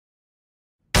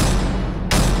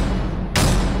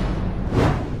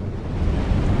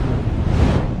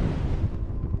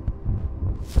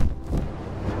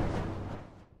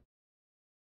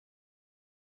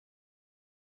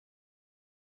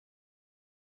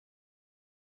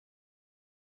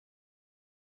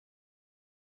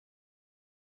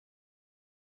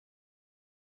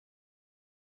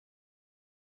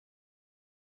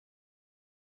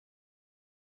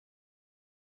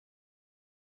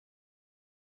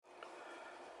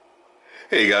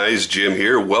Hey guys, Jim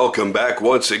here. Welcome back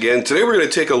once again. Today we're going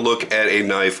to take a look at a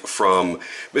knife from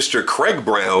Mr. Craig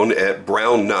Brown at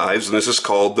Brown Knives, and this is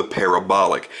called the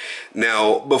Parabolic.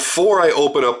 Now, before I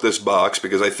open up this box,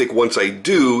 because I think once I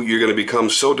do, you're going to become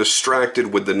so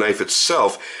distracted with the knife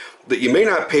itself that you may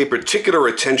not pay particular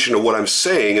attention to what I'm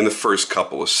saying in the first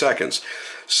couple of seconds.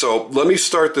 So let me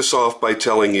start this off by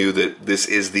telling you that this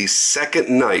is the second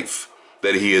knife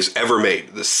that he has ever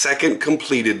made, the second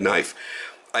completed knife.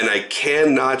 And I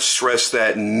cannot stress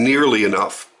that nearly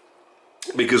enough,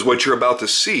 because what you're about to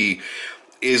see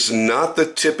is not the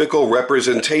typical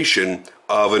representation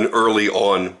of an early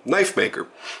on knife maker.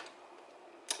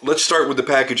 Let's start with the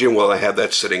packaging while I have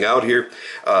that sitting out here.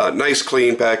 Nice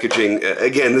clean packaging.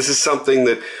 Again, this is something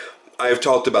that I've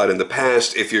talked about in the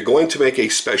past. If you're going to make a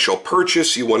special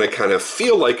purchase, you want to kind of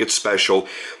feel like it's special,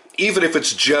 even if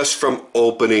it's just from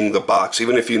opening the box,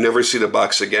 even if you never see the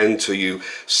box again till you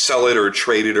sell it or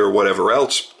trade it or whatever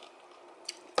else.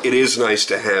 It is nice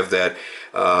to have that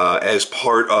as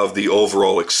part of the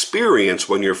overall experience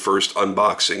when you're first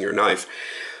unboxing your knife.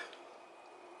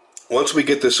 Once we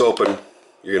get this open,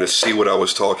 you're going to see what I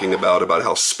was talking about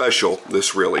how special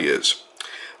this really is.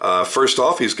 First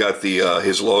off, he's got the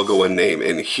his logo and name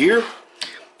in here.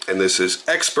 And this is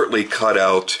expertly cut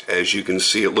out. As you can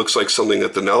see, it looks like something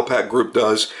that the Nalpac group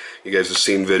does. You guys have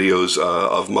seen videos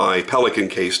of my Pelican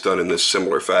case done in this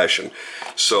similar fashion.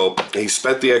 So he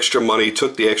spent the extra money,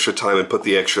 took the extra time, and put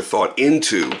the extra thought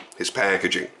into his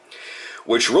packaging,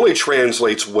 which really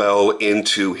translates well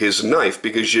into his knife,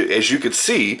 because as you can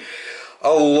see,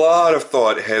 a lot of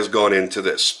thought has gone into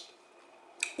this.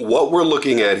 What we're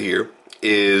looking at here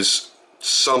is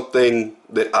something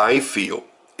that I feel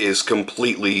is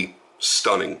completely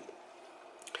stunning.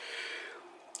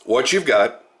 What you've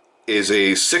got is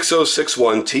a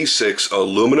 6061 T6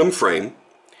 aluminum frame.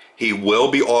 He will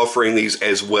be offering these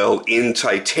as well in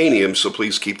titanium, so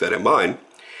please keep that in mind.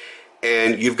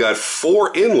 And you've got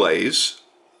 4 inlays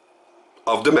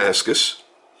of Damascus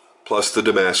plus the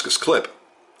Damascus clip.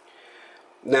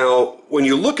 Now, when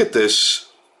you look at this,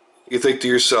 you think to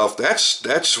yourself,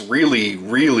 that's really,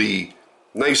 really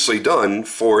nicely done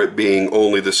for it being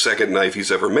only the second knife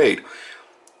he's ever made.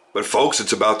 But folks,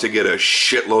 it's about to get a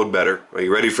shitload better. Are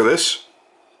you ready for this?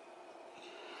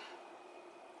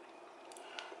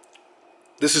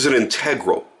 This is an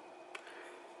integral.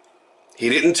 He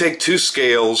didn't take 2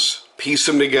 scales, piece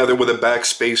them together with a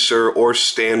backspacer or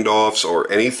standoffs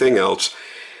or anything else.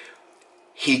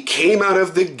 He came out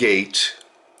of the gate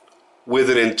with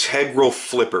an integral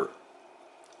flipper.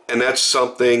 And that's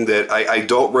something that I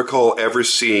don't recall ever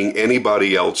seeing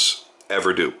anybody else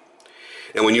ever do.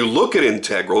 And when you look at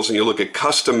integrals and you look at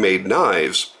custom-made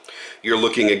knives, you're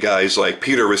looking at guys like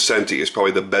Peter Recenti is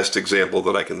probably the best example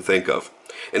that I can think of.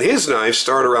 And his knives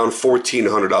start around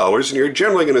 $1,400, and you're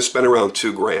generally going to spend around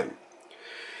 $2,000.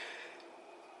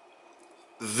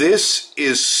 This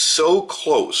is so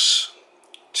close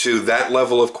to that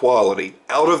level of quality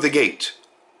out of the gate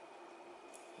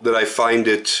that I find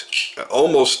it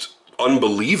almost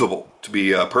unbelievable, to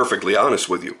be perfectly honest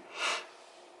with you.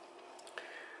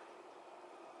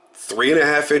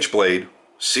 3.5-inch blade,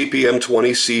 CPM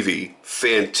 20 CV,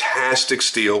 fantastic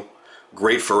steel,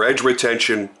 great for edge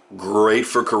retention, great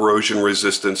for corrosion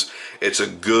resistance. It's a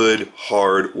good,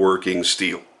 hard working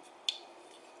steel.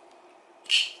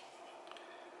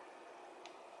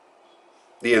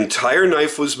 The entire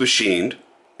knife was machined,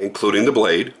 including the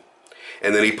blade,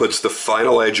 and then he puts the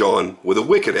final edge on with a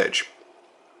wicked edge.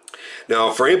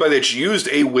 Now, for anybody that's used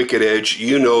a wicked edge,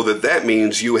 you know that that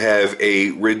means you have a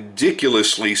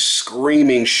ridiculously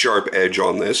screaming sharp edge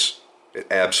on this. It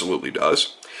absolutely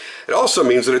does. It also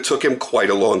means that it took him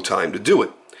quite a long time to do it.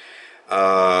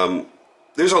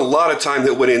 There's a lot of time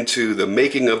that went into the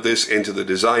making of this, into the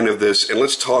design of this, and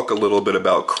let's talk a little bit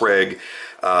about Craig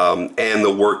and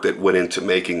the work that went into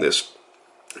making this.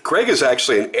 Craig is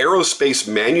actually an aerospace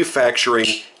manufacturing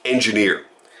engineer.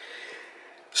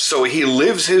 So he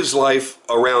lives his life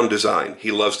around design.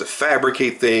 He loves to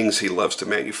fabricate things, he loves to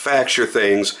manufacture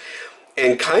things,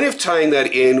 and kind of tying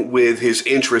that in with his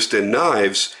interest in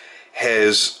knives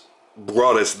has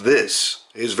brought us this,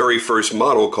 his very first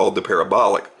model called the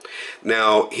Parabolic.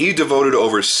 Now, he devoted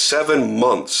over 7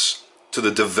 months to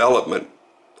the development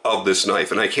of this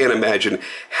knife, and I can't imagine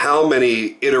how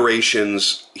many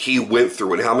iterations he went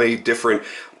through and how many different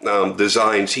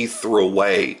designs he threw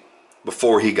away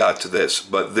before he got to this.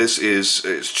 But this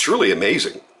is truly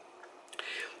amazing.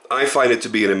 I find it to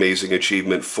be an amazing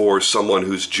achievement for someone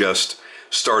who's just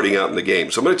starting out in the game.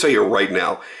 So I'm going to tell you right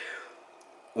now,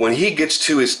 when he gets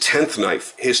to his 10th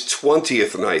knife, his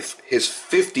 20th knife, his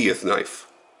 50th knife,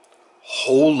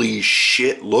 holy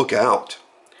shit, look out.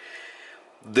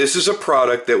 This is a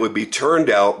product that would be turned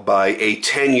out by a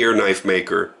 10-year knife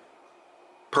maker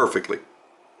perfectly,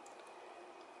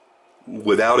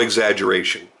 without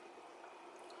exaggeration.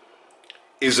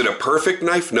 Is it a perfect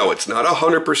knife? No, it's not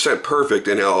 100% perfect,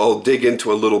 and I'll dig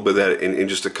into a little bit of that in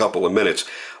just a couple of minutes.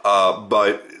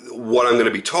 But what I'm going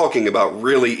to be talking about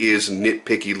really is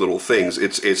nitpicky little things.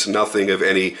 It's nothing of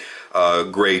any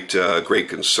great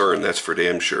concern, that's for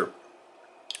damn sure.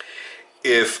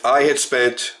 If I had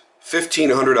spent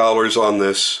 $1,500 on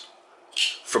this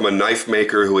from a knife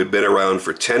maker who had been around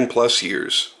for 10 plus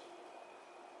years,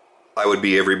 I would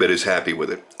be every bit as happy with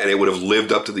it, and it would have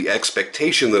lived up to the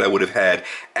expectation that I would have had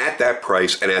at that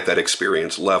price and at that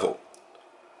experience level.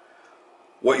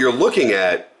 What you're looking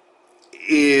at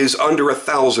is under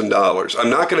 $1,000. I'm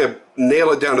not going to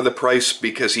nail it down to the price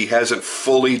because he hasn't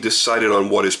fully decided on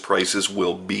what his prices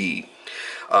will be,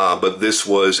 but this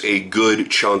was a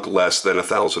good chunk less than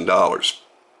 $1,000.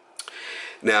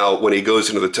 Now, when he goes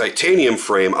into the titanium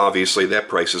frame, obviously that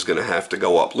price is going to have to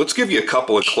go up. Let's give you a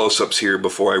couple of close-ups here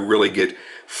before I really get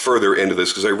further into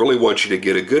this, because I really want you to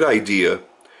get a good idea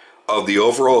of the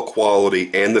overall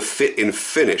quality and the fit and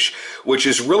finish, which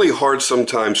is really hard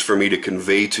sometimes for me to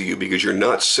convey to you because you're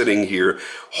not sitting here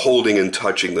holding and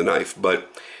touching the knife,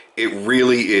 but it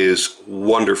really is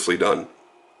wonderfully done.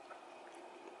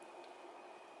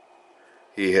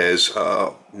 He has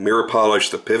mirror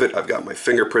polished the pivot. I've got my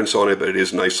fingerprints on it, but it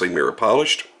is nicely mirror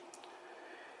polished.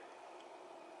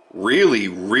 Really,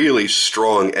 really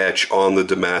strong etch on the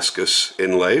Damascus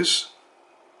inlays.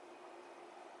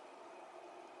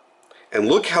 And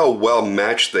look how well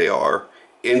matched they are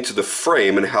into the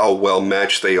frame and how well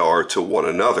matched they are to one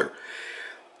another.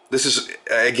 This is,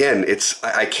 again,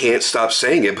 I can't stop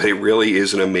saying it, but it really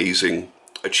is an amazing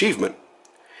achievement.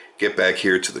 Get back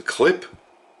here to the clip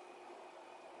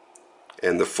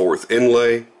and the fourth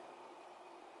inlay.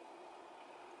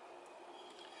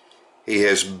 He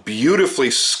has beautifully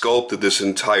sculpted this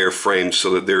entire frame so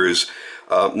that there is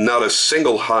not a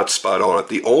single hot spot on it.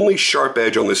 The only sharp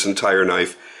edge on this entire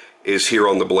knife is here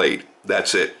on the blade.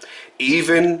 That's it.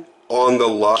 Even on the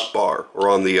lock bar, or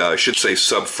on the, I should say,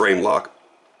 sub-frame lock,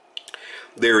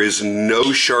 there is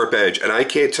no sharp edge. And I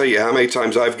can't tell you how many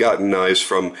times I've gotten knives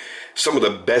from some of the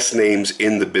best names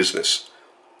in the business,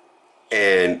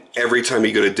 and every time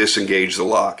you go to disengage the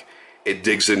lock, it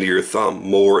digs into your thumb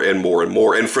more and more and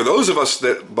more. And for those of us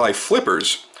that buy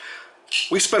flippers,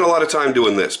 we spend a lot of time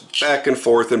doing this, back and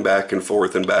forth and back and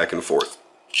forth and back and forth.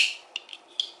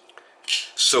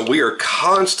 So we are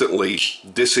constantly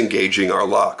disengaging our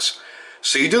locks.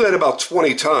 So you do that about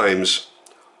 20 times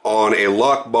on a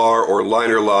lock bar or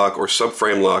liner lock or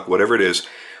subframe lock, whatever it is,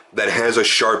 that has a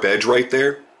sharp edge right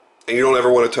there, and you don't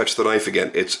ever want to touch the knife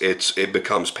again. It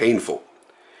becomes painful.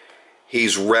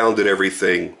 He's rounded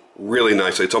everything really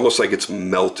nicely. It's almost like it's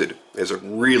melted. It has a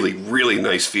really, really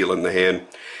nice feel in the hand.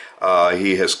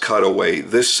 He has cut away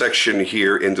this section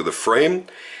here into the frame,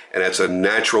 and that's a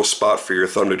natural spot for your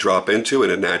thumb to drop into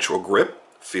and a natural grip.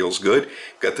 Feels good.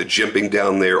 Got the jimping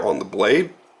down there on the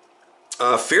blade.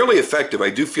 Fairly effective.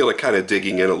 I do feel it kind of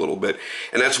digging in a little bit.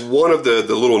 And that's one of the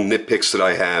little nitpicks that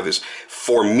I have is,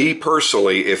 for me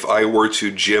personally, if I were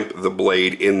to jimp the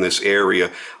blade in this area,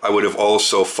 I would have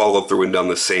also followed through and done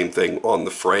the same thing on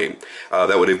the frame.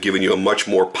 That would have given you a much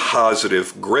more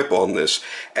positive grip on this.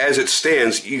 As it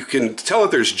stands, you can tell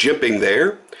that there's jimping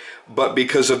there, but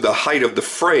because of the height of the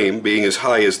frame being as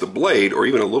high as the blade, or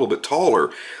even a little bit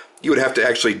taller, you would have to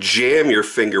actually jam your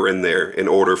finger in there in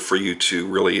order for you to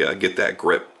really get that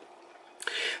grip.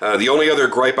 The only other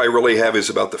gripe I really have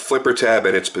is about the flipper tab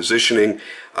and its positioning,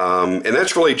 and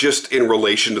that's really just in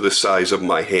relation to the size of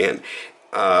my hand.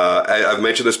 I've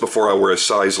mentioned this before, I wear a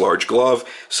size large glove,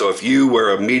 so if you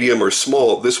wear a medium or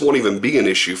small, this won't even be an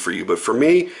issue for you. But for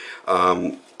me,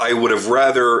 I would have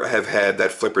rather have had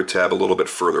that flipper tab a little bit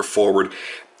further forward.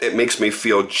 It makes me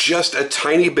feel just a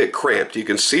tiny bit cramped. You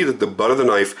can see that the butt of the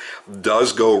knife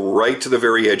does go right to the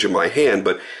very edge of my hand,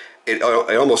 but it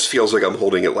almost feels like I'm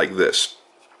holding it like this.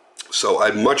 So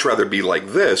I'd much rather be like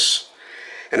this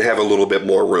and have a little bit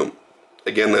more room.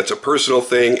 Again, that's a personal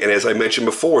thing, and as I mentioned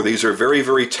before, these are very,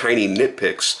 very tiny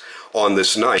nitpicks on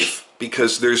this knife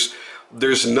because there's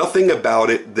nothing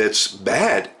about it that's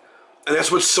bad. And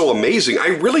that's what's so amazing. I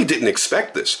really didn't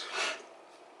expect this.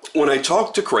 When I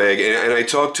talked to Craig, and I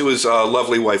talked to his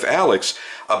lovely wife Alex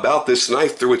about this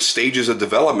knife through its stages of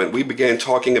development, we began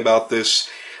talking about this,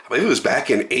 I believe it was back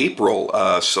in April,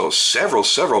 so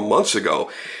several months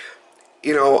ago.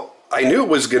 You know, I knew it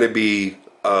was going to be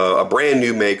a brand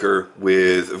new maker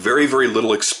with very, very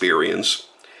little experience.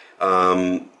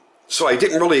 So I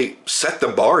didn't really set the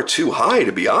bar too high,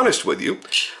 to be honest with you.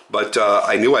 But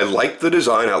I knew I liked the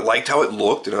design, I liked how it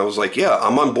looked, and I was like, yeah,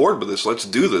 I'm on board with this. Let's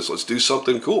do this. Let's do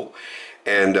something cool.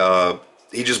 And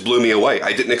he just blew me away.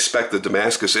 I didn't expect the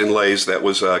Damascus inlays. That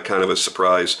was kind of a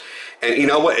surprise. And you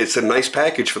know what? It's a nice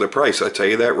package for the price. I tell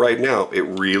you that right now. It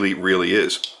really, really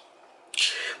is.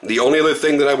 The only other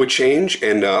thing that I would change,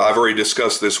 and I've already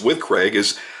discussed this with Craig,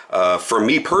 is for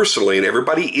me personally, and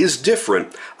everybody is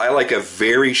different, I like a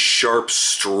very sharp,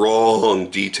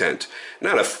 strong detent.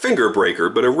 Not a finger breaker,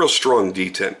 but a real strong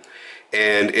detent.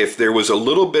 And if there was a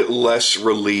little bit less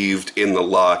relieved in the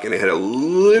lock and it had a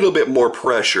little bit more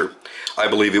pressure, I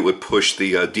believe it would push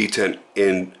the detent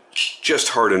in just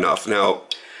hard enough. Now,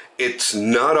 it's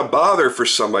not a bother for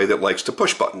somebody that likes to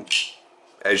push button.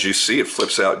 As you see, it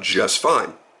flips out just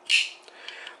fine.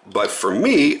 But for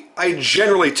me, I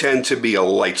generally tend to be a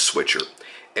light switcher.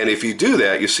 And if you do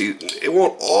that, you see, it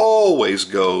won't always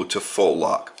go to full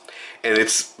lock. And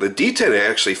the detent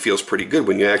actually feels pretty good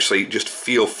when you actually just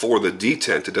feel for the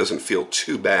detent. It doesn't feel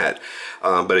too bad,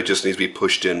 but it just needs to be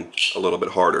pushed in a little bit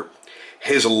harder.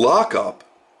 His lockup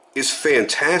is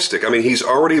fantastic. I mean, he's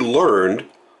already learned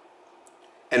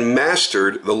and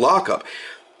mastered the lockup.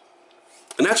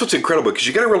 And that's what's incredible, because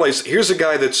you got to realize, here's a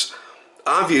guy that's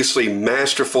obviously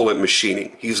masterful at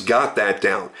machining. He's got that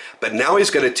down. But now he's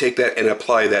got to take that and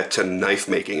apply that to knife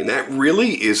making. And that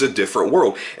really is a different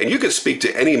world. And you can speak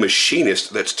to any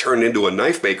machinist that's turned into a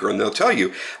knife maker, and they'll tell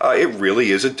you it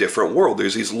really is a different world.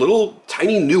 There's these little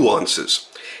tiny nuances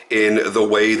in the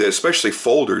way that especially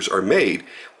folders are made,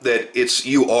 that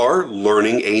you are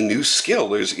learning a new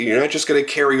skill. You're not just going to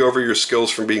carry over your skills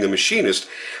from being a machinist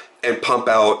and pump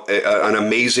out an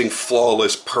amazing,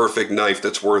 flawless, perfect knife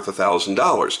that's worth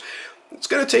 $1,000. It's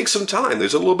going to take some time.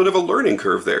 There's a little bit of a learning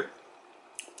curve there.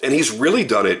 And he's really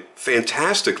done it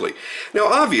fantastically. Now,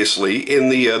 obviously, in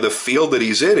the field that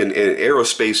he's in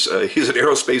aerospace, he's an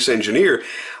aerospace engineer.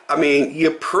 I mean,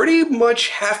 you pretty much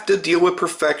have to deal with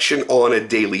perfection on a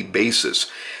daily basis.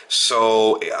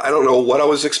 So I don't know what I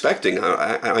was expecting.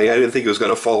 I didn't think it was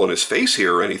going to fall on his face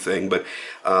here or anything, but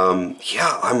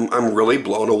yeah, I'm really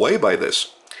blown away by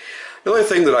this. Another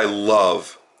thing that I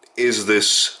love is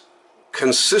this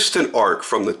consistent arc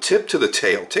from the tip to the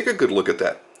tail. Take a good look at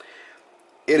that.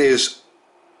 It is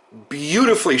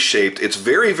beautifully shaped. It's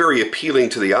very, very appealing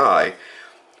to the eye,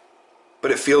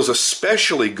 but it feels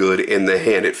especially good in the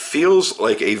hand. It feels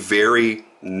like a very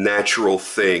natural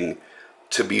thing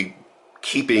to be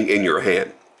keeping in your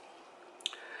hand.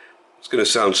 It's going to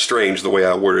sound strange the way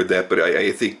I worded that, but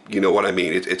I think you know what I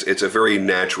mean. It's a very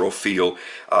natural feel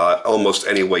almost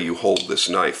any way you hold this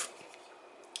knife.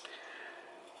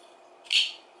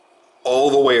 All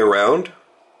the way around,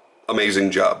 amazing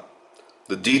job.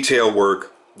 The detail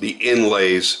work, the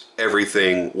inlays,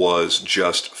 everything was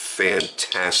just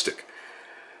fantastic.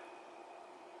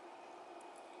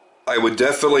 I would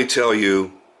definitely tell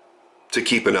you to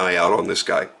keep an eye out on this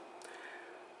guy.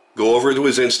 Go over to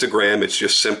his Instagram. It's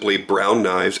just simply Brown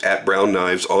Knives,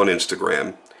 @BrownKnives on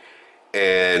Instagram.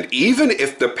 And even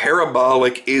if the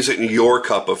Parabolic isn't your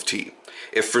cup of tea,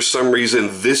 if for some reason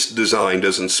this design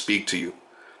doesn't speak to you,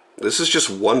 this is just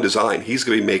one design. He's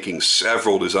going to be making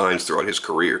several designs throughout his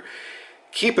career.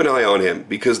 Keep an eye on him,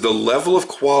 because the level of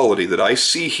quality that I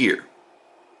see here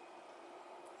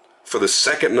for the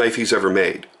second knife he's ever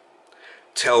made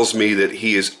tells me that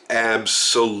he is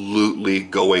absolutely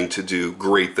going to do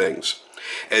great things.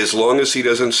 As long as he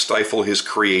doesn't stifle his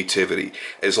creativity,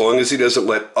 as long as he doesn't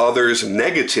let others'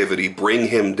 negativity bring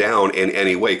him down in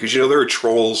any way. Because, you know, there are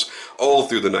trolls all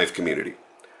through the knife community.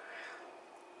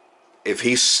 If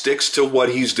he sticks to what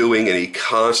he's doing and he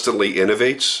constantly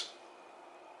innovates,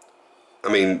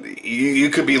 I mean, you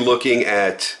could be looking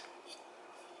at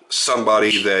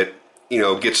somebody that, you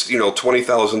know, gets, you know,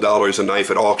 $20,000 a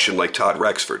knife at auction like Todd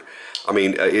Rexford. I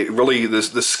mean, it really,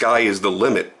 the sky is the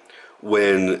limit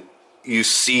when you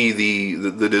see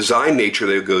the design nature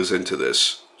that goes into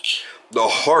this, the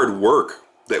hard work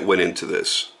that went into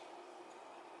this.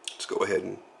 Let's go ahead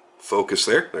and focus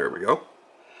there. There we go.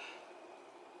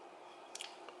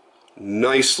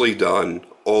 Nicely done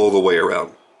all the way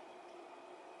around.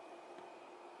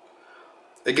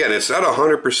 Again, it's not a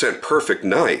 100% perfect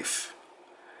knife,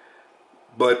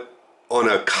 but on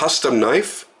a custom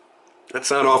knife,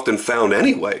 that's not often found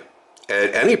anyway,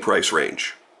 at any price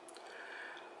range.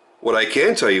 What I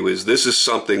can tell you is this is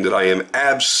something that I am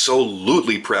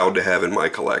absolutely proud to have in my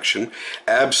collection,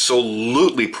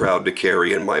 absolutely proud to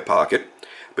carry in my pocket.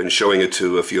 I've been showing it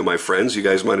to a few of my friends. You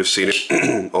guys might have seen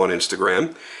it on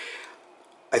Instagram.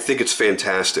 I think it's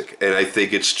fantastic, and I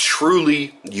think it's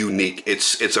truly unique.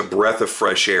 It's a breath of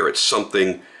fresh air. It's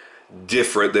something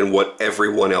different than what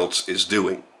everyone else is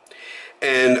doing.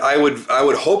 And I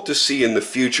would hope to see in the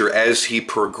future, as he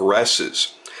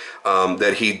progresses,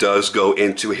 that he does go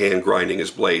into hand grinding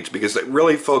his blades, because that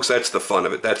really, folks, that's the fun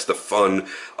of it. That's the fun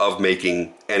of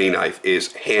making any knife,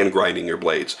 is hand grinding your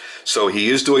blades. So he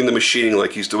is doing the machining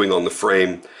like he's doing on the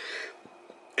frame,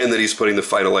 and then he's putting the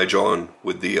final edge on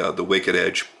with the wicked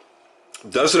edge.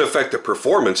 Doesn't affect the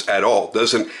performance at all.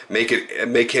 Doesn't make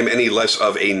him any less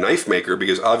of a knife maker,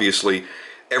 because obviously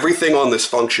everything on this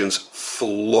functions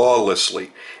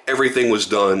flawlessly. Everything was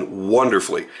done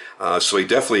wonderfully. So he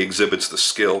definitely exhibits the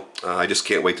skill. I just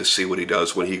can't wait to see what he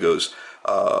does when he goes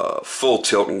full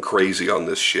tilt and crazy on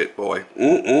this shit, boy.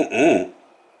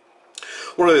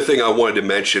 One other thing I wanted to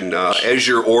mention, as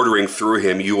you're ordering through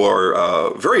him, you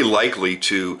are very likely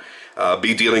to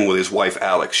be dealing with his wife,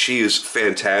 Alex. She is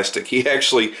fantastic. He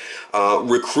actually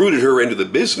recruited her into the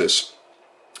business,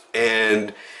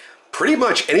 and pretty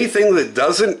much anything that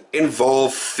doesn't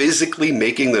involve physically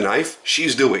making the knife,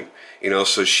 she's doing.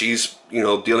 So she's,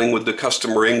 dealing with the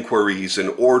customer inquiries and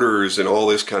orders and all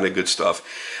this kind of good stuff.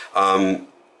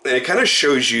 And it kind of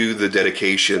shows you the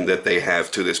dedication that they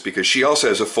have to this, because she also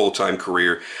has a full-time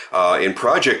career in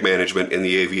project management in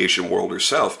the aviation world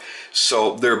herself.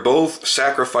 So they're both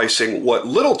sacrificing what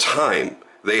little time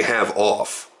they have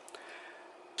off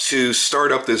to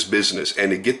start up this business and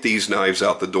to get these knives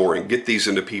out the door and get these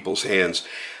into people's hands,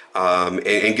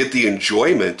 and get the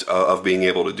enjoyment of being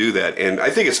able to do that. And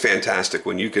I think it's fantastic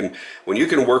when you can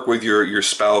work with your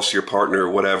spouse, your partner,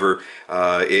 whatever,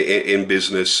 in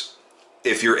business.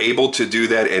 If you're able to do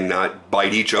that and not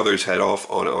bite each other's head off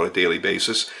on a daily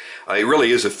basis, it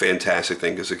really is a fantastic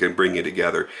thing, because it can bring you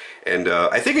together. And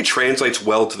I think it translates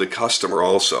well to the customer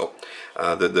also.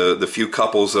 The few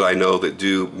couples that I know that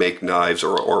do make knives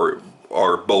or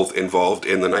are both involved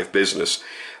in the knife business,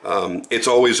 it's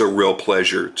always a real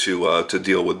pleasure to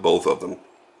deal with both of them.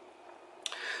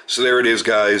 So there it is,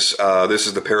 guys. This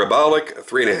is the Parabolic, a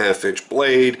 3.5-inch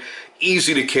blade.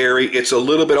 Easy to carry. It's a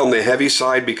little bit on the heavy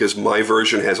side because my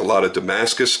version has a lot of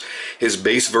Damascus. His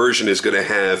base version is going to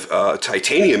have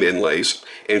titanium inlays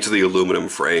into the aluminum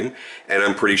frame, and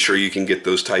I'm pretty sure you can get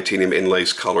those titanium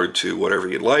inlays colored to whatever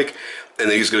you'd like. And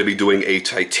then he's going to be doing a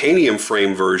titanium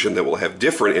frame version that will have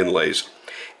different inlays.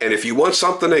 And if you want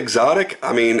something exotic,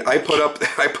 I mean, I put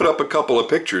up a couple of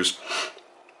pictures.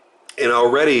 And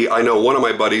already, I know one of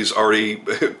my buddies already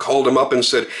called him up and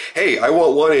said, hey, I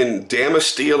want one in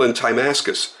Damasteel and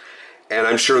Damascus. And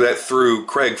I'm sure that threw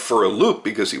Craig for a loop,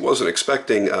 because he wasn't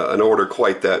expecting an order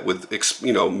quite that with,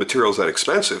 materials that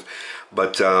expensive.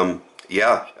 But,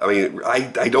 yeah, I mean,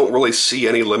 I don't really see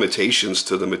any limitations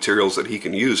to the materials that he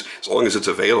can use, as long as it's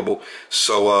available.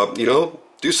 So,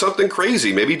 do something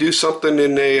crazy. Maybe do something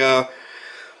in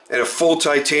a full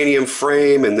titanium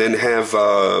frame, and then have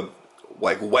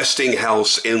like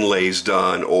Westinghouse inlays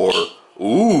done, or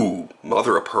ooh,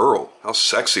 mother of pearl. How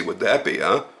sexy would that be,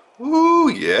 huh? Ooh,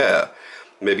 yeah.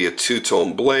 Maybe a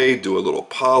two-tone blade, do a little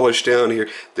polish down here.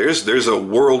 There's a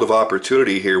world of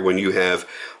opportunity here when you have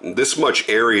this much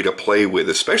area to play with,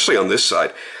 especially on this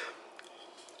side.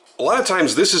 A lot of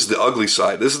times this is the ugly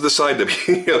side. This is the side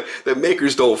that that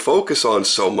makers don't focus on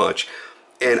so much.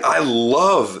 And I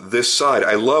love this side.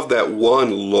 I love that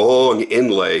one long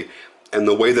inlay and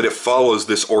the way that it follows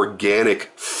this organic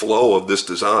flow of this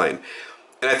design.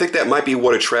 And I think that might be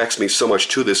what attracts me so much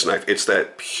to this knife. It's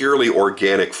that purely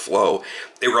organic flow.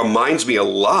 It reminds me a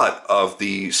lot of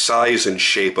the size and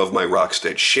shape of my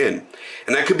Rockstead Shin.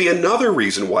 And that could be another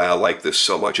reason why I like this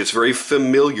so much. It's very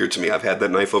familiar to me. I've had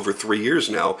that knife over 3 years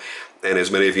now. And as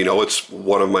many of you know, it's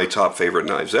one of my top favorite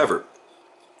knives ever.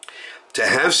 To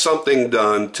have something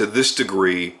done to this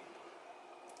degree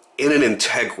in an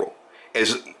integral,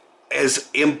 as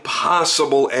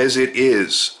impossible as it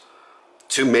is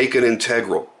to make an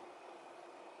integral,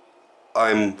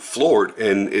 I'm floored.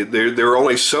 And there are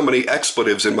only so many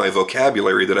expletives in my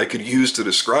vocabulary that I could use to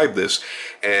describe this,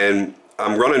 and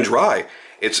I'm running dry.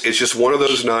 It's just one of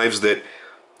those knives that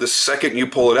the second you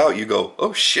pull it out, you go,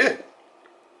 oh shit,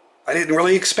 I didn't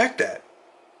really expect that.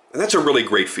 And that's a really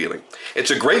great feeling.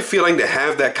 It's a great feeling to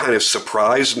have that kind of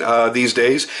surprise these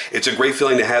days. It's a great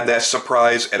feeling to have that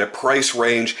surprise at a price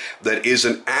range that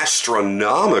isn't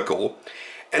astronomical.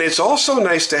 And it's also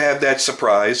nice to have that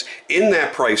surprise in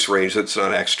that price range that's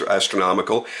not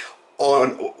astronomical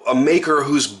on a maker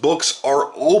whose books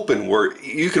are open, where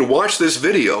you can watch this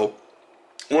video.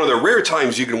 One of the rare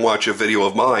times you can watch a video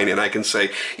of mine and I can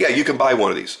say, yeah, you can buy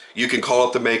one of these. You can call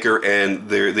up the maker and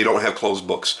they don't have closed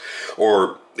books,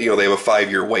 or they have a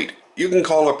 5-year wait. You can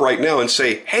call up right now and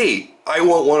say, hey, I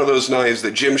want one of those knives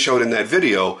that Jim showed in that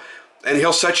video. and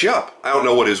he'll set you up. I don't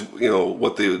know what his,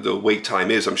 what the wait time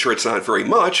is. I'm sure it's not very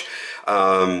much.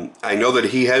 I know that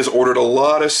he has ordered a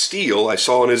lot of steel. I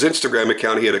saw on his Instagram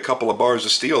account he had a couple of bars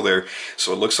of steel there,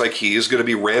 so it looks like he is going to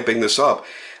be ramping this up.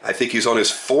 I think he's on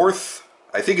his fourth.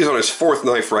 I think he's on his fourth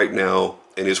knife right now,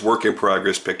 and his work in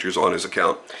progress pictures on his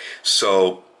account.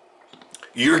 So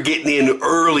you're getting in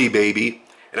early, baby.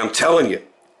 And I'm telling you,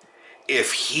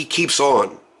 if he keeps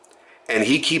on, and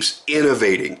he keeps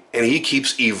innovating, and he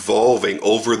keeps evolving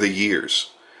over the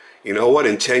years, you know what?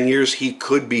 In 10 years, he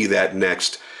could be that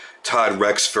next Todd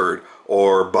Rexford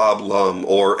or Bob Lum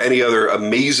or any other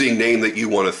amazing name that you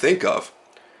want to think of.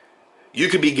 You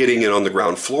could be getting in on the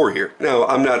ground floor here. Now,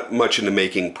 I'm not much into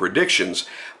making predictions,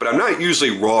 but I'm not usually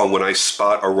wrong when I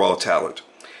spot a raw talent.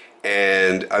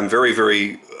 And I'm very,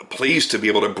 very pleased to be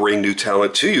able to bring new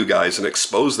talent to you guys and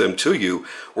expose them to you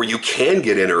where you can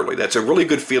get in early. That's a really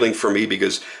good feeling for me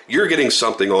because you're getting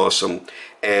something awesome,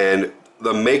 and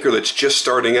the maker that's just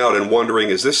starting out and wondering,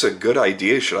 is this a good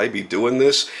idea? Should I be doing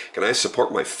this? Can I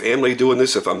support my family doing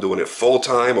this if I'm doing it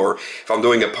full-time, or if I'm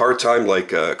doing it part-time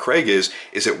like Craig is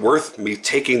it worth me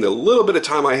taking the little bit of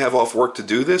time I have off work to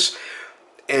do this?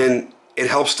 And it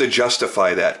helps to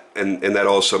justify that, and that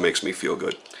also makes me feel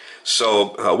good.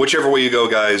 So whichever way you go,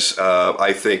 guys,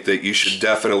 I think that you should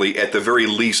definitely, at the very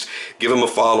least, give him a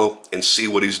follow and see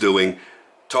what he's doing.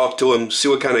 Talk to him, see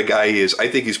what kind of guy he is. I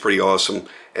think he's pretty awesome,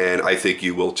 and I think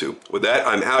you will too. With that,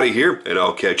 I'm out of here, and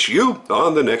I'll catch you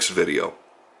on the next video.